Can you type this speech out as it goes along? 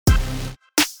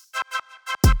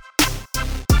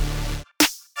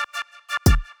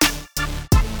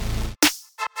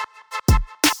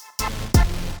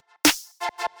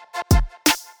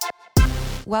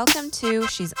Welcome to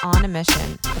She's on a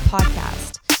Mission, the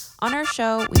podcast. On our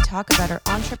show, we talk about our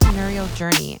entrepreneurial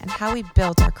journey and how we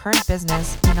built our current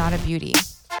business, Renata Beauty.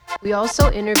 We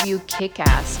also interview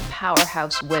kick-ass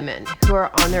powerhouse women who are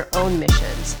on their own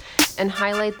missions and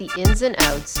highlight the ins and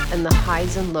outs and the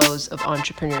highs and lows of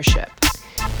entrepreneurship.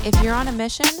 If you're on a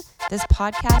mission, this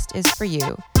podcast is for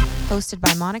you. Hosted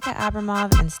by Monica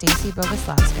Abramov and Stacy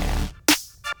Boguslavskaya.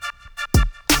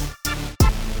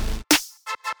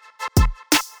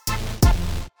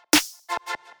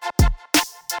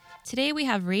 Today we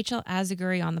have Rachel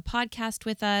Azaguri on the podcast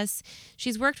with us.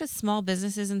 She's worked with small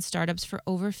businesses and startups for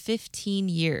over 15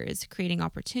 years, creating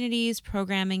opportunities,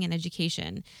 programming, and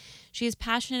education. She is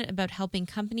passionate about helping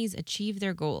companies achieve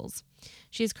their goals.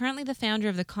 She is currently the founder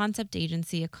of The Concept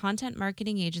Agency, a content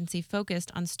marketing agency focused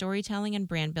on storytelling and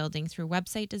brand building through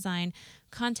website design,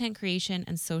 content creation,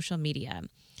 and social media.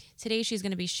 Today, she's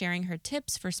going to be sharing her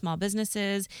tips for small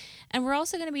businesses, and we're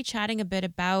also going to be chatting a bit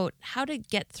about how to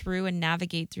get through and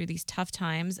navigate through these tough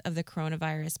times of the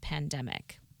coronavirus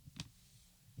pandemic.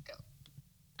 Go.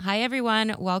 Hi,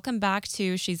 everyone. Welcome back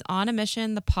to She's on a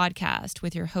Mission, the podcast,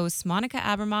 with your hosts, Monica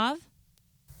Abramov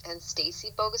and Stacy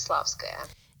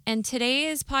Boguslavskaya. And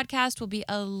today's podcast will be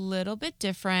a little bit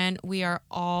different. We are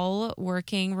all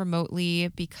working remotely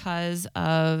because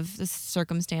of the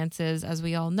circumstances, as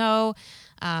we all know.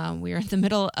 We are in the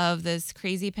middle of this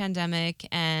crazy pandemic,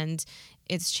 and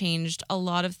it's changed a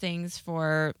lot of things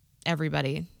for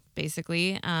everybody,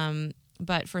 basically.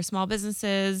 But for small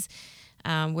businesses,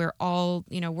 we're all,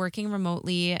 working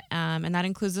remotely, and that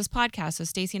includes this podcast. So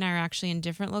Stacy and I are actually in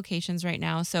different locations right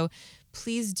now. So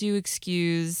please do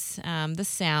excuse the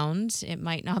sound. It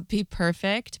might not be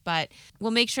perfect, but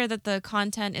we'll make sure that the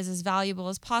content is as valuable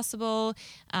as possible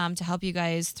to help you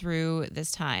guys through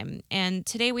this time. And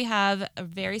today we have a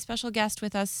very special guest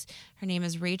with us. Her name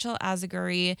is Rachel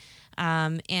Azaguri,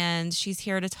 and she's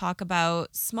here to talk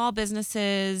about small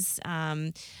businesses.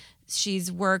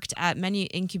 She's worked at many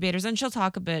incubators, and she'll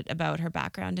talk a bit about her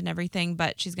background and everything,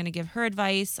 but she's going to give her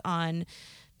advice on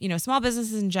small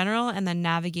businesses in general, and then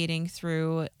navigating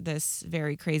through this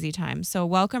very crazy time. So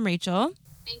welcome, Rachel.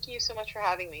 Thank you so much for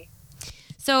having me.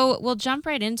 So we'll jump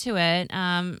right into it.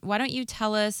 Why don't you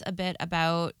tell us a bit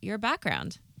about your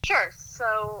background? Sure.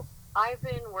 So I've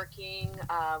been working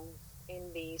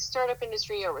in the startup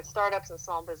industry or with startups and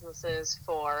small businesses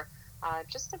for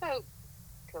just about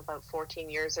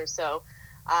 14 years or so.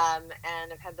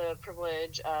 And I've had the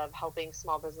privilege of helping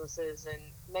small businesses in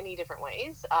many different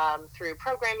ways through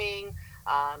programming.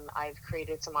 I've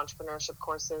created some entrepreneurship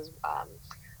courses.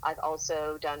 I've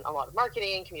also done a lot of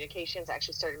marketing, communications. I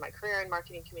actually started my career in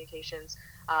marketing communications.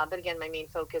 But again, my main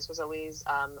focus was always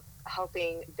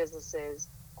helping businesses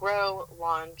grow,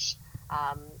 launch,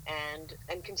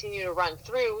 and continue to run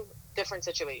through different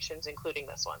situations, including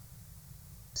this one.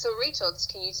 So Rachel,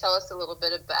 can you tell us a little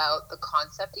bit about the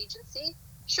Concept Agency?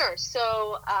 Sure.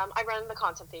 So I run the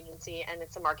Concept Agency, and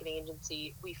it's a marketing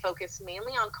agency. We focus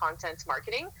mainly on content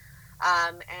marketing,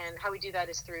 and how we do that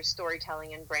is through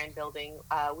storytelling and brand building.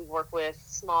 We work with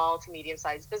small to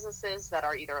medium-sized businesses that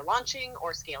are either launching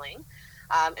or scaling,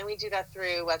 and we do that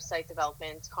through website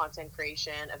development, content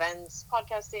creation, events,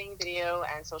 podcasting, video,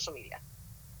 and social media.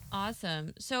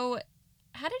 Awesome. So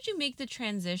how did you make the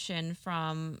transition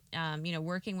from,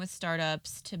 working with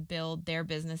startups to build their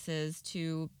businesses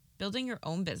to building your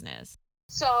own business?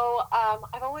 So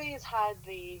I've always had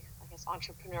the,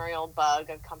 entrepreneurial bug.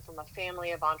 I've come from a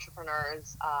family of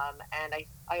entrepreneurs, and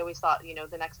I always thought,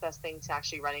 the next best thing to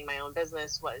actually running my own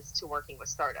business was to working with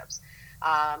startups.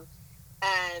 And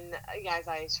as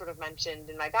I sort of mentioned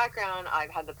in my background,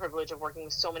 I've had the privilege of working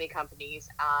with so many companies,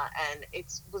 and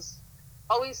it was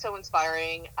always so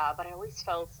inspiring, but I always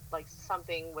felt like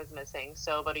something was missing.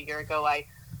 So about a year ago, I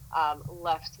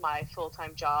left my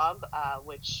full-time job,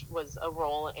 which was a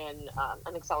role in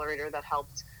an accelerator that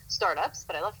helped startups.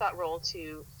 But I left that role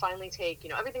to finally take,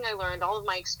 everything I learned, all of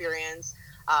my experience,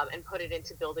 and put it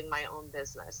into building my own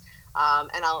business.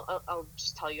 And I'll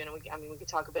just tell you, and we could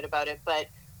talk a bit about it, but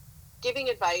giving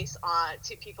advice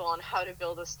to people on how to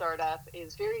build a startup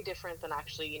is very different than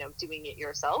actually, doing it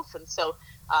yourself. And so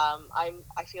I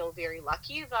feel very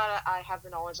lucky that I have the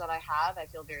knowledge that I have. I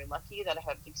feel very lucky that I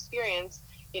have the experience,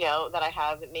 that I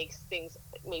have. It makes things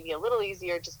maybe a little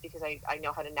easier just because I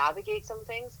know how to navigate some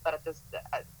things. But at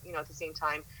the same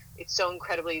time, it's so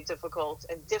incredibly difficult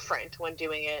and different when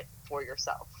doing it for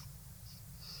yourself.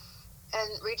 And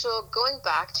Rachel, going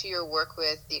back to your work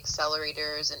with the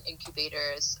accelerators and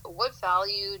incubators, what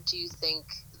value do you think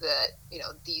that,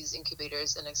 these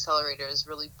incubators and accelerators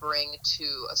really bring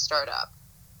to a startup?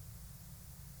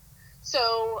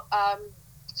 So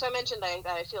So I mentioned that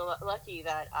I feel lucky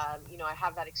that I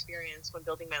have that experience when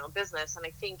building my own business, and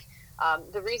I think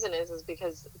the reason is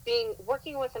because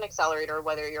working with an accelerator,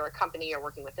 whether you're a company or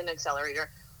working with an accelerator,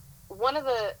 one of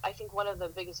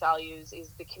the biggest values is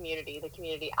the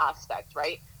community aspect,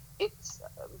 right? It's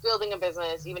building a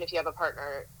business, even if you have a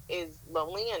partner, is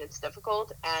lonely and it's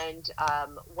difficult. And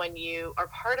when you are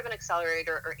part of an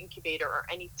accelerator or incubator or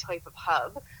any type of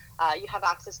hub, you have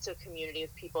access to a community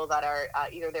of people that are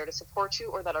either there to support you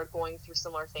or that are going through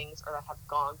similar things or that have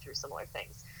gone through similar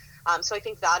things. So I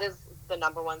think that is the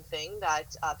number one thing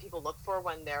that people look for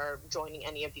when they're joining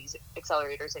any of these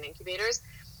accelerators and incubators.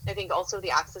 I think also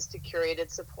the access to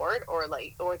curated support, or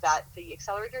that the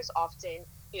accelerators often,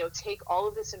 take all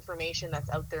of this information that's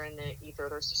out there in the ether.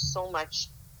 There's just so much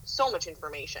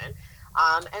information,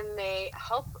 and they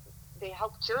help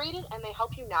curate it and they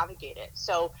help you navigate it.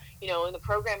 So, in the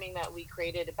programming that we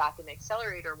created back in the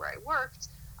accelerator where I worked,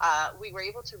 we were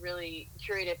able to really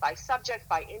curate it by subject,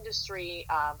 by industry,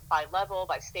 by level,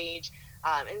 by stage.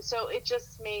 And so it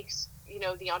just makes,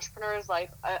 the entrepreneur's life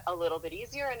a little bit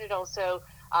easier. And it also,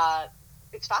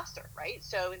 it's faster, right?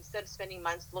 So instead of spending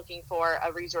months looking for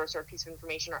a resource or a piece of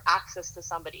information or access to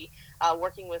somebody,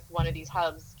 working with one of these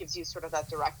hubs gives you sort of that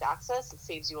direct access. It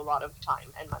saves you a lot of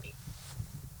time and money.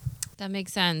 That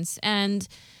makes sense. And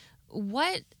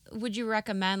what would you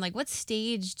recommend? Like, what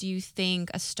stage do you think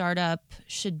a startup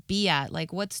should be at?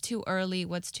 Like, what's too early?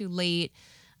 What's too late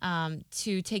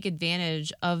to take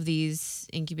advantage of these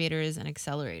incubators and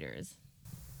accelerators?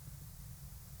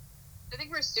 I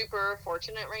think we're super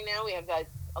fortunate right now. We have got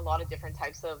a lot of different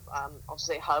types of, I'll just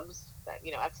say hubs, that,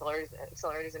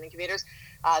 accelerators and incubators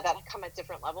that come at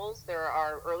different levels. There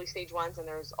are early stage ones, and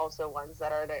there's also ones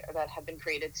that have been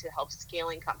created to help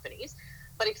scaling companies.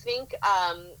 But I think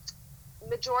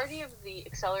majority of the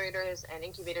accelerators and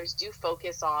incubators do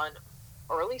focus on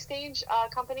early stage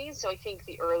companies. So I think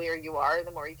the earlier you are,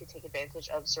 the more you can take advantage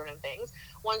of certain things.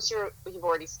 Once you've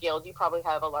already scaled, you probably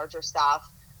have a larger staff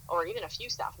or even a few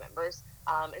staff members.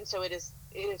 And so it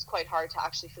is quite hard to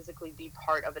actually physically be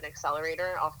part of an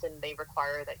accelerator. Often they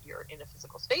require that you're in a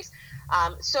physical space.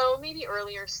 So maybe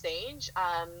earlier stage,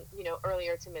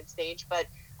 earlier to mid stage, but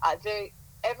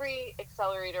every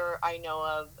accelerator I know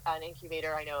of, an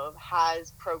incubator I know of,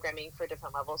 has programming for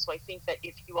different levels. So I think that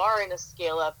if you are in a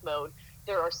scale up mode,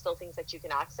 there are still things that you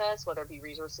can access, whether it be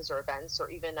resources or events or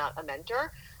even a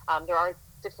mentor. There are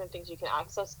different things you can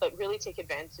access, but really take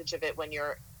advantage of it when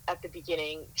you're at the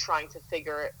beginning trying to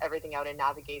figure everything out and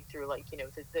navigate through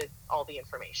all the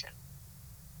information.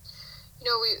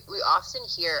 We often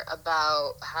hear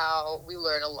about how we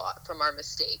learn a lot from our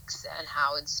mistakes, and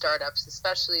how in startups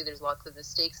especially there's lots of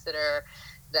mistakes that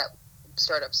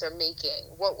startups are making.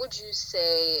 What would you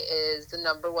say is the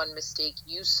number one mistake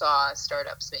you saw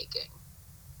startups making?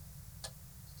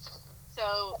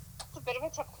 So it's a bit of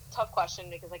a tough question,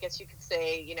 because I guess you could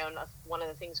say, one of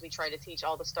the things we try to teach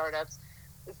all the startups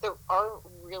is there are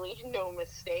really no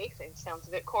mistakes. It sounds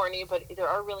a bit corny, but there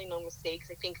are really no mistakes.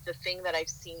 I think the thing that I've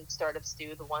seen startups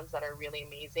do, the ones that are really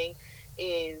amazing,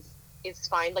 is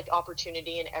find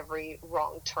opportunity in every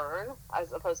wrong turn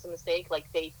as opposed to mistake. Like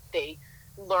they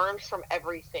learn from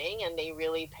everything and they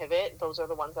really pivot. Those are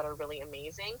the ones that are really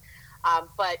amazing.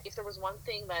 But if there was one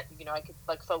thing that I could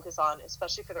focus on,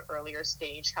 especially for the earlier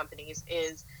stage companies,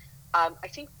 is I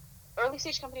think early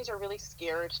stage companies are really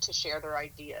scared to share their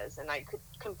ideas, and I could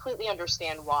completely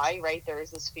understand why. Right, there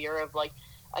is this fear of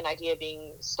an idea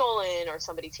being stolen, or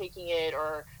somebody taking it,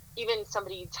 or even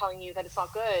somebody telling you that it's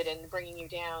not good and bringing you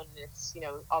down. It's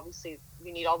obviously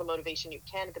you need all the motivation you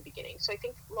can at the beginning. So I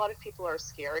think a lot of people are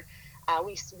scared.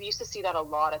 We used to see that a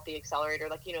lot at the accelerator.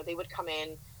 They would come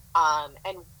in.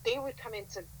 And they would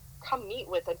come meet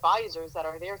with advisors that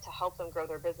are there to help them grow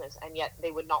their business, and yet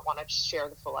they would not want to share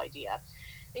the full idea.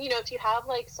 And, if you have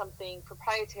something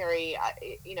proprietary, I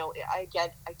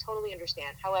totally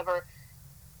understand. However,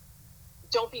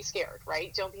 don't be scared,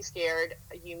 right? Don't be scared.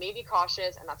 You may be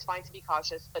cautious, and that's fine to be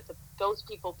cautious, but those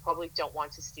people probably don't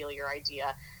want to steal your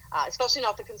idea. Especially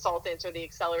not the consultants or the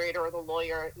accelerator or the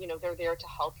lawyer. They're there to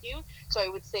help you. So I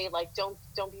would say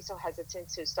don't be so hesitant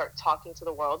to start talking to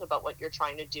the world about what you're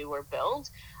trying to do or build.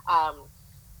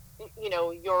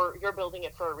 You're building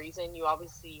it for a reason. You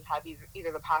obviously have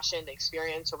either the passion, the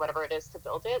experience, or whatever it is to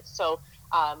build it. So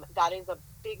that is a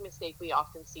big mistake we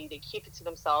often see. They keep it to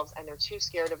themselves, and they're too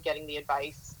scared of getting the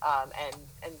advice, and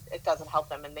it doesn't help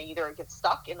them. And they either get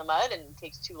stuck in the mud and it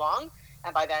takes too long,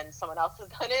 and by then someone else has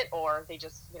done it, or they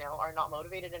just are not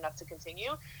motivated enough to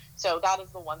continue. So that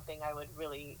is the one thing I would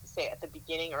really say at the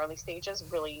beginning, early stages.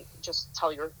 Really just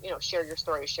tell share your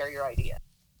story, share your idea.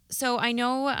 So I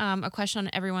know a question on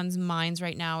everyone's minds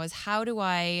right now is how do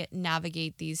I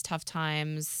navigate these tough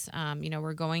times?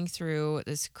 We're going through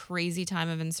this crazy time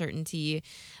of uncertainty.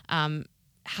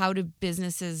 How do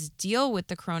businesses deal with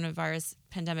the coronavirus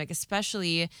pandemic,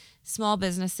 especially small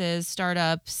businesses,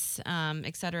 startups,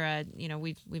 et cetera?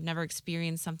 We've never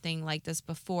experienced something like this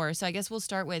before. So I guess we'll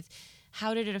start with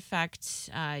how did it affect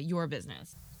your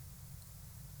business?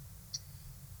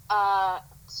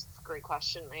 It's a great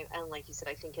question, and like you said,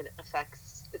 I think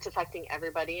it's affecting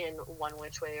everybody in one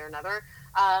which way or another.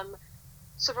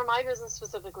 So for my business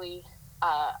specifically,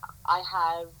 I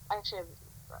actually have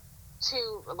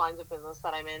two lines of business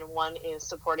that I'm in. One is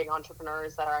supporting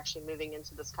entrepreneurs that are actually moving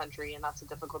into this country, and that's a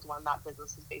difficult one. That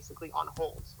business is basically on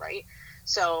hold, right?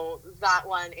 So that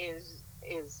one is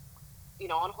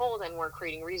on hold, and we're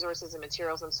creating resources and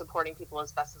materials and supporting people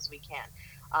as best as we can.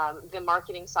 The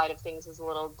marketing side of things is a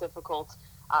little difficult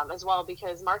as well,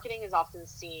 because marketing is often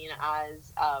seen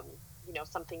as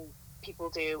something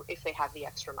people do if they have the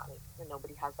extra money, and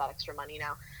nobody has that extra money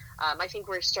now. I think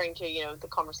we're starting to, the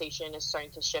conversation is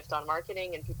starting to shift on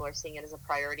marketing, and people are seeing it as a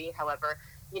priority. However,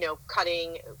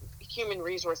 cutting human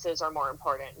resources are more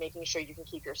important. Making sure you can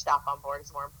keep your staff on board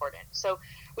is more important. So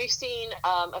we've seen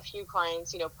a few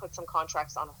clients, put some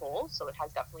contracts on hold. So it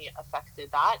has definitely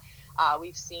affected that.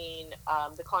 We've seen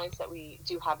the clients that we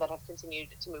do have that have continued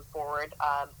to move forward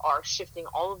are shifting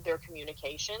all of their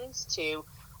communications to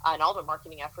and all their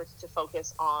marketing efforts to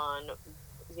focus on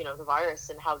the virus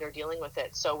and how they're dealing with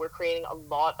it. So we're creating a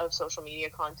lot of social media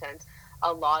content,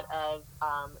 a lot of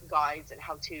guides and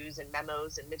how-tos and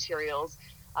memos and materials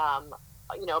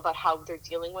about how they're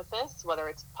dealing with this, whether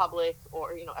it's public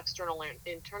or external or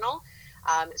internal.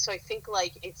 So I think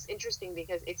it's interesting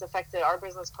because it's affected our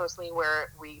business personally,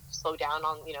 where we slow down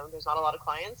on, there's not a lot of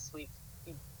clients. We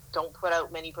don't put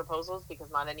out many proposals because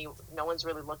no one's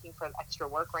really looking for extra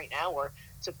work right now, or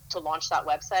to launch that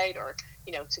website, or,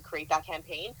 to create that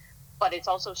campaign. But it's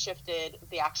also shifted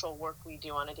the actual work we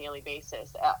do on a daily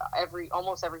basis.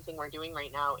 Almost everything we're doing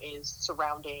right now is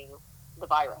surrounding the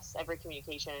virus. Every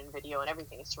communication and video and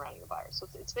everything is surrounding the virus. So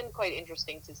it's been quite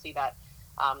interesting to see that,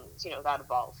 that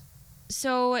evolve.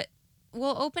 So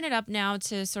we'll open it up now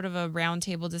to sort of a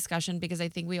roundtable discussion, because I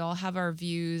think we all have our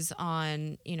views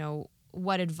on,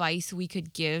 what advice we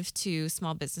could give to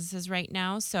small businesses right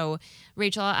now. So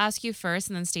Rachel, I'll ask you first,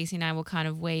 and then Stacey and I will kind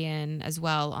of weigh in as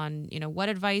well on, what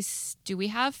advice do we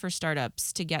have for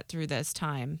startups to get through this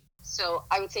time? So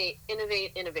I would say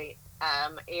innovate.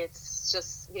 It's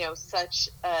just, such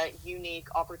a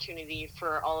unique opportunity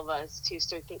for all of us to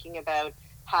start thinking about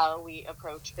how we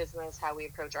approach business, how we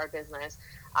approach our business.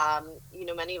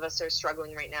 Many of us are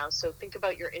struggling right now. So think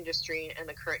about your industry and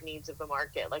the current needs of the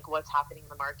market, like what's happening in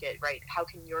the market, right? How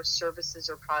can your services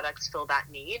or products fill that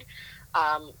need?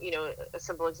 A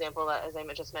simple example, as I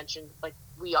just mentioned, like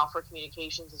we offer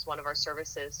communications as one of our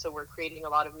services. So we're creating a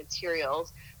lot of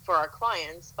materials for our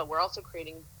clients, but we're also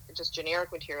creating just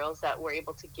generic materials that we're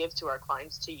able to give to our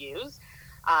clients to use.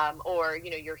 Or,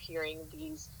 you're hearing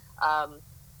these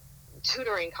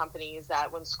tutoring companies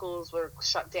that when schools were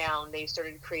shut down, they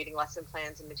started creating lesson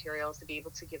plans and materials to be able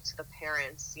to give to the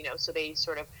parents, so they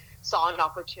sort of saw an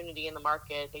opportunity in the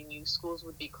market. They knew schools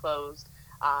would be closed.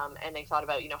 And they thought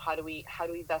about, how do we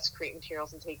best create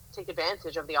materials and take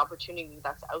advantage of the opportunity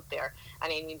that's out there?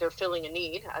 And I mean, they're filling a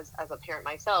need. As a parent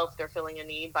myself, they're filling a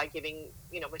need by giving,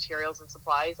 materials and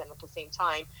supplies, and at the same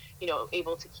time,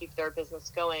 able to keep their business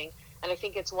going. And I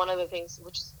think it's one of the things,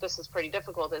 this is pretty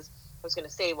difficult, is I was going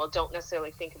to say, well, don't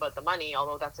necessarily think about the money,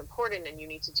 although that's important and you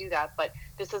need to do that. But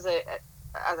this is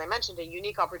as I mentioned, a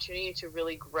unique opportunity to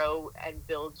really grow and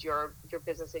build your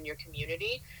business in your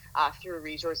community through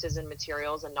resources and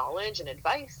materials and knowledge and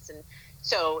advice. And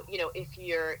so, if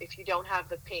you don't have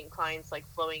the paying clients like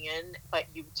flowing in, but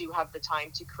you do have the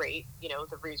time to create,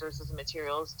 the resources and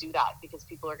materials, do that, because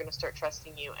people are going to start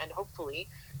trusting you. And hopefully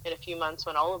in a few months,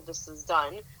 when all of this is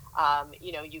done,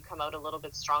 you come out a little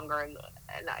bit stronger, and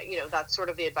that's sort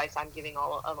of the advice I'm giving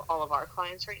all of our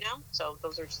clients right now. So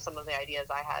those are just some of the ideas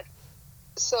I had.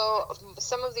 So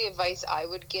some of the advice I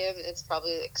would give, it's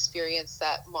probably the experience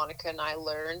that Monica and I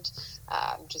learned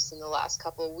just in the last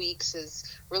couple of weeks, is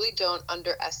really don't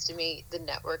underestimate the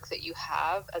network that you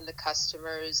have and the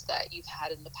customers that you've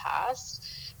had in the past,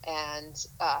 and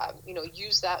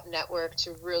use that network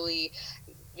to really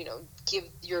give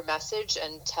your message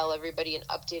and tell everybody and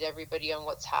update everybody on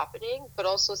what's happening, but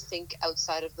also think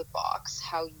outside of the box,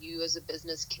 how you as a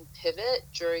business can pivot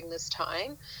during this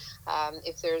time.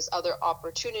 If there's other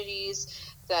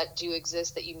opportunities that do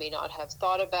exist that you may not have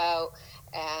thought about.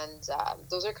 And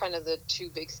those are kind of the two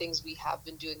big things we have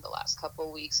been doing the last couple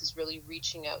of weeks, is really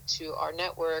reaching out to our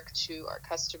network, to our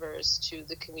customers, to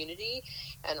the community,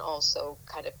 and also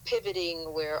kind of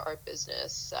pivoting where our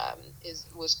business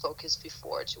was focused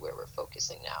before to where we're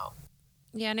focusing now.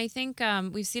 Yeah, and I think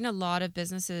we've seen a lot of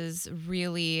businesses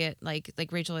really, like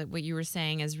Rachel, what you were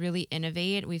saying, is really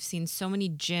innovate. We've seen so many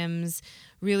gyms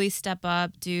really step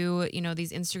up, do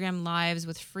these Instagram lives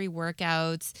with free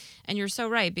workouts, and you're so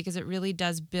right, because it really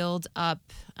does build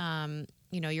up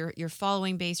your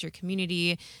following base, your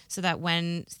community, so that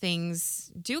when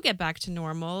things do get back to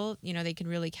normal, they can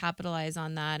really capitalize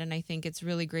on that. And I think it's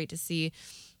really great to see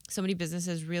so many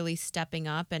businesses really stepping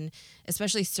up, and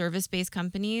especially service-based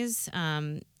companies,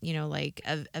 like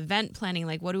event planning.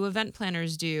 Like, what do event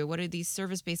planners do? What are these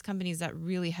service-based companies that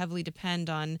really heavily depend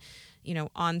on,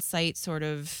 on-site sort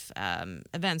of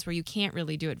events where you can't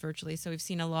really do it virtually? So we've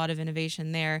seen a lot of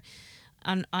innovation there.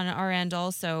 On our end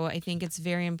also, I think it's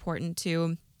very important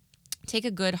to take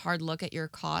a good hard look at your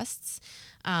costs.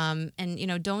 And,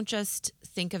 don't just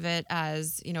think of it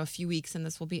as, a few weeks and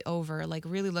this will be over. Like,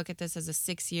 really look at this as a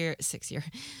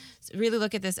really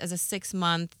look at this as a 6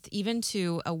 month, even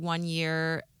to a 1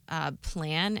 year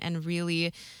plan, and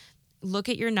really look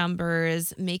at your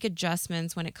numbers, make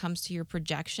adjustments when it comes to your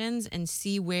projections, and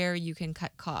see where you can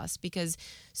cut costs. Because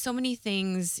so many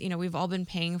things, we've all been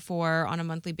paying for on a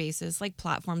monthly basis, like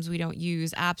platforms we don't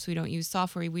use, apps we don't use,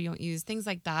 software we don't use, things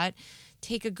like that.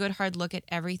 Take a good hard look at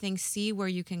everything, see where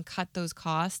you can cut those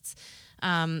costs.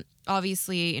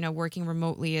 Obviously, working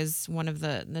remotely is one of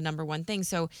the number one things.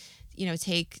 So,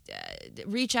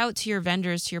 reach out to your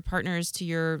vendors, to your partners, to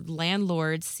your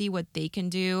landlords, see what they can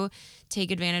do.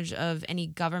 Take advantage of any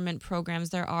government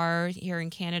programs there are here in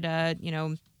Canada.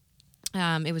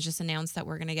 It was just announced that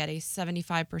we're going to get a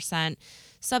 75%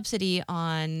 subsidy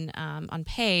on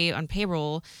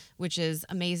payroll, which is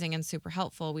amazing and super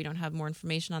helpful. We don't have more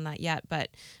information on that yet, but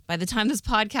by the time this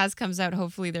podcast comes out,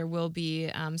 hopefully there will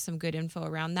be some good info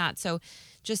around that. So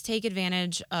just take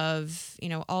advantage of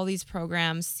all these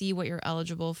programs, see what you're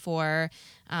eligible for.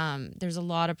 There's a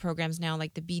lot of programs now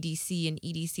like the BDC and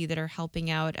EDC that are helping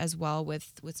out as well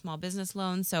with small business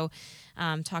loans. So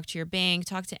talk to your bank,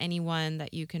 talk to anyone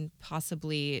that you can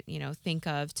possibly think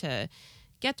of to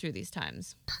get through these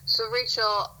times. So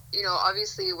Rachel,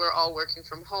 obviously we're all working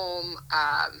from home,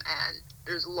 and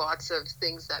there's lots of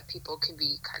things that people can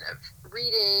be kind of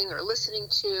reading or listening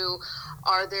to.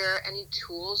 Are there any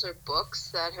tools or books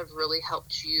that have really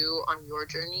helped you on your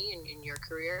journey and in your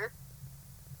career?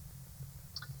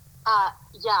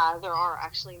 Yeah, there are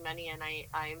actually many, and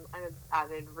I'm an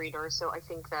avid reader, so I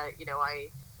think that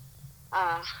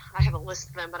I have a list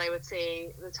of them, but I would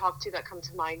say the top two that come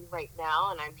to mind right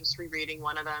now, and I'm just rereading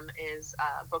one of them, is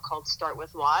a book called Start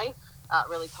With Why. It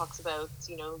really talks about,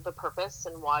 the purpose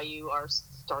and why you are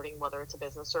starting, whether it's a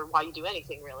business or why you do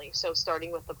anything, really. So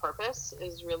starting with the purpose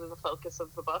is really the focus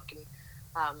of the book, and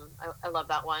I love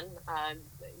that one.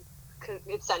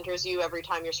 It centers you every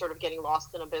time you're sort of getting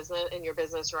lost in your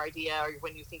business or idea, or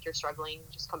when you think you're struggling,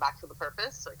 just come back to the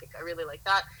purpose. So I think I really like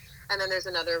that. And then there's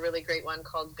another really great one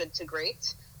called Good to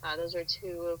Great. Those are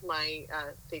two of my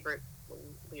favorite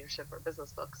leadership or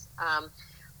business books.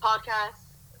 Podcasts.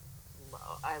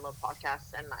 I love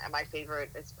podcasts, and my favorite,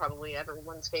 it's probably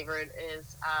everyone's favorite,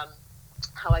 is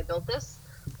How I Built This.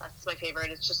 That's my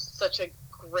favorite. It's just such a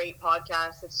great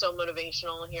podcast. It's so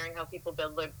motivational, hearing how people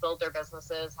build their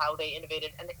businesses, how they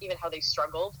innovated, and even how they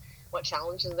struggled, what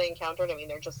challenges they encountered. I mean,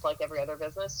 they're just like every other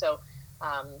business. So,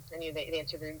 and they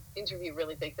interview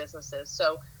really big businesses.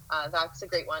 So that's a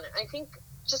great one. I think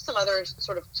just some other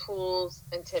sort of tools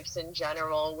and tips in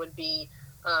general would be,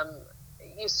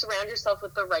 you surround yourself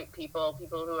with the right people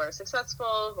who are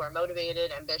successful, who are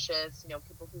motivated, ambitious,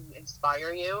 people who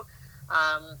inspire you.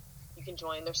 You can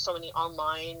join, there's so many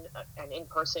online and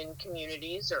in-person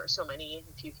communities, or so many.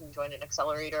 If you can join an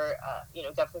accelerator,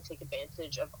 definitely take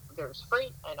advantage of, there's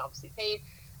free and obviously paid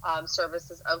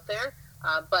services out there.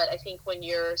 But I think when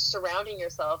you're surrounding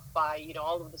yourself by,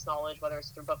 all of this knowledge, whether it's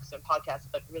through books and podcasts,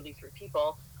 but really through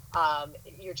people,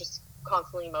 you're just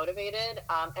constantly motivated.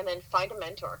 And then find a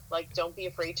mentor. Like, don't be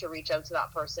afraid to reach out to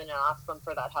that person and ask them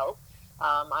for that help.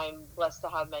 I'm blessed to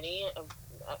have many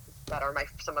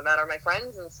some of that are my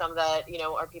friends, and some that,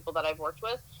 are people that I've worked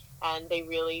with, and they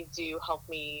really do help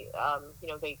me.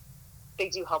 They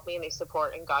do help me, and they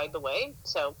support and guide the way.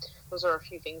 So those are a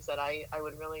few things that I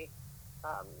would really,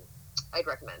 I'd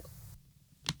recommend.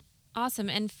 Awesome.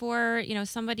 And for,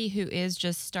 somebody who is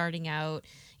just starting out,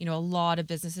 a lot of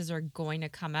businesses are going to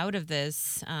come out of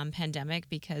this pandemic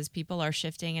because people are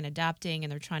shifting and adapting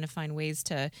and they're trying to find ways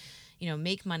to,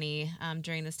 make money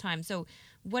during this time. So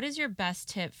what is your best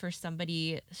tip for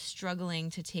somebody struggling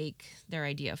to take their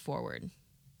idea forward?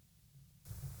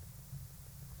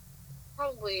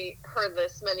 Probably heard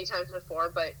this many times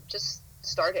before, but just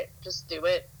start it. Just do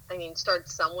it. I mean, start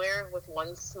somewhere with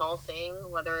one small thing,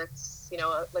 whether it's,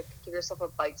 like give yourself a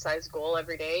bite-sized goal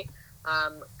every day.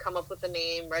 Come up with a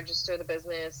name, register the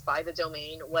business, buy the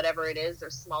domain, whatever it is.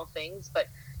 There's small things, but,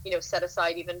 set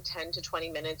aside even 10 to 20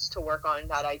 minutes to work on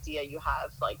that idea you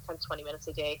have, like 10 to 20 minutes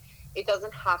a day. It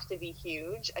doesn't have to be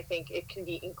huge. I think it can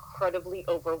be incredibly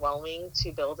overwhelming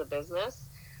to build a business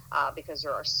because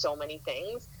there are so many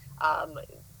things.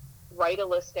 Write a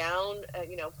list down,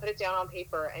 put it down on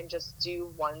paper and just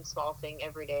do one small thing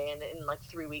every day. And in like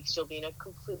 3 weeks, you'll be in a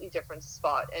completely different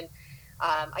spot. And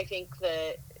I think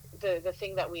the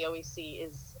thing that we always see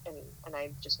is, and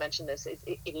I just mentioned this,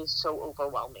 it is so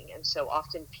overwhelming. And so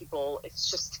often people,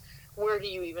 it's just, where do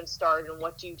you even start and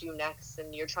what do you do next?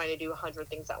 And you're trying to do 100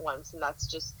 things at once. And that's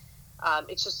just,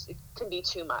 it can be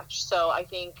too much. So I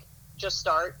think just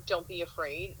start, don't be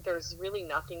afraid. There's really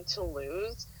nothing to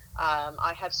lose.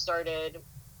 I have started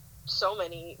so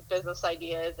many business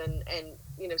ideas and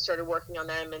started working on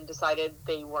them and decided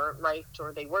they weren't right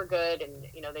or they were good. And,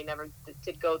 they never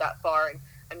did go that far. And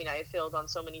I mean, I failed on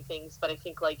so many things, but I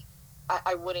think like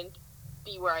I wouldn't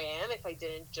be where I am if I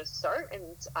didn't just start.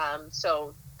 And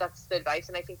so that's the advice.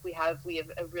 And I think we have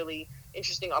a really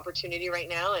interesting opportunity right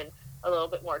now and a little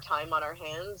bit more time on our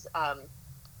hands,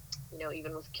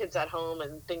 even with kids at home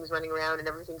and things running around and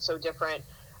everything so different.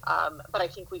 But I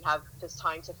think we have this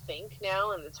time to think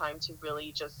now and the time to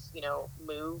really just,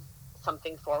 move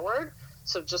something forward.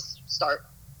 So just start.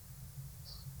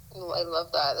 Oh, I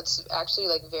love that. That's actually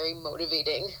like very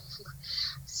motivating.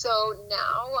 So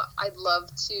now I'd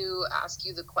love to ask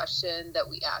you the question that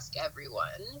we ask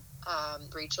everyone.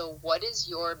 Rachel, what is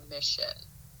your mission?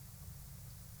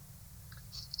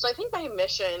 So I think my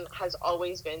mission has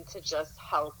always been to just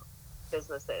help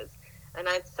businesses. And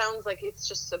it sounds like it's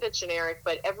just a bit generic,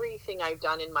 but everything I've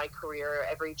done in my career,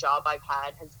 every job I've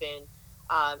had has been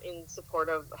in support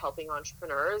of helping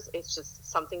entrepreneurs. It's just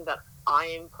something that I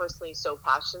am personally so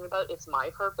passionate about. It's my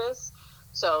purpose.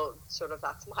 So sort of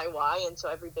that's my why. And so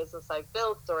every business I've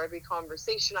built or every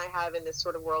conversation I have in this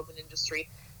sort of world and industry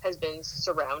has been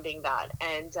surrounding that.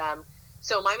 And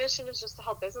so my mission is just to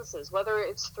help businesses, whether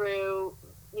it's through,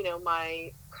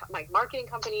 my marketing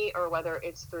company or whether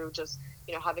it's through just,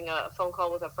 having a phone call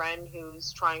with a friend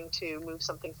who's trying to move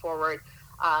something forward.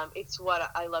 It's what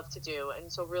I love to do.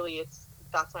 And so really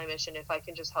that's my mission. If I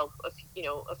can just help a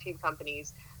few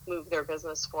companies move their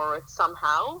business forward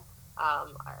somehow,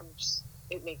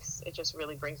 it just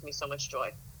really brings me so much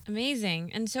joy.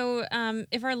 Amazing. And so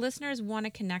if our listeners want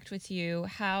to connect with you,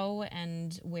 how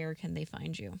and where can they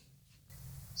find you?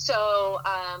 So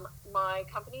my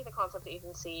company, The Concept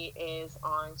Agency, is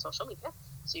on social media.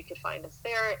 So you could find us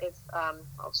there. It's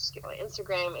I'll just give my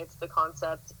Instagram. It's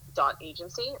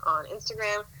theconcept.agency on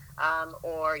Instagram.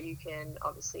 Or you can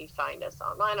obviously find us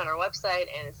online on our website,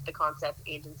 and it's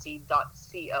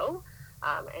theconceptagency.co.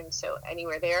 And so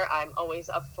anywhere there, I'm always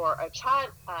up for a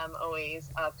chat. I'm always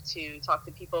up to talk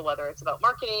to people, whether it's about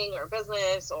marketing or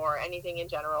business or anything in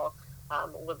general.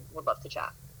 Would love to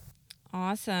chat.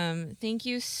 Awesome. Thank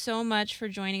you so much for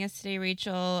joining us today,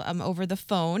 Rachel, over the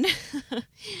phone.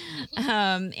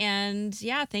 And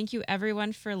yeah, thank you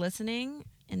everyone for listening.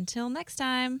 Until next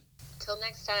time. Till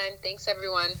next time. Thanks,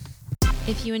 everyone.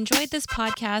 If you enjoyed this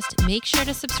podcast, make sure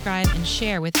to subscribe and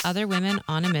share with other women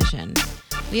on a mission.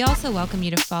 We also welcome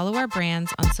you to follow our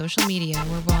brands on social media,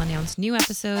 where we'll announce new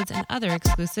episodes and other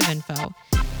exclusive info.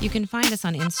 You can find us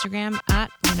on Instagram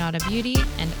 @Lunata Beauty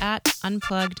and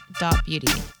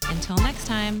 @unplugged.beauty. Until next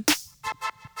time.